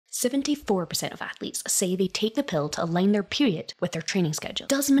74% of athletes say they take the pill to align their period with their training schedule.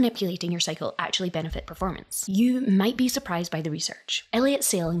 Does manipulating your cycle actually benefit performance? You might be surprised by the research. Elliot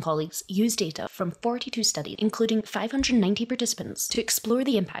Sale and colleagues used data from 42 studies, including 590 participants, to explore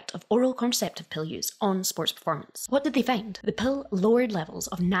the impact of oral contraceptive pill use on sports performance. What did they find? The pill lowered levels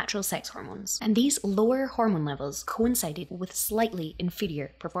of natural sex hormones, and these lower hormone levels coincided with slightly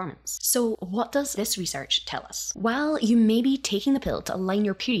inferior performance. So what does this research tell us? While you may be taking the pill to align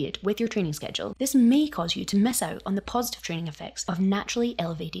your period with your training schedule, this may cause you to miss out on the positive training effects of naturally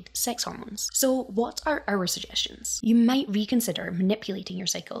elevated sex hormones. So what are our suggestions? You might reconsider manipulating your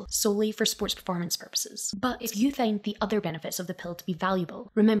cycle solely for sports performance purposes. But if you find the other benefits of the pill to be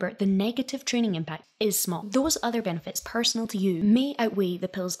valuable, remember the negative training impact is small. Those other benefits personal to you may outweigh the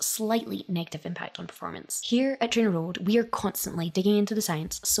pill's slightly negative impact on performance. Here at TrainerRoad, we are constantly digging into the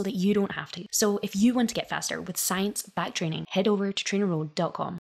science so that you don't have to. So if you want to get faster with science-backed training, head over to trainerroad.com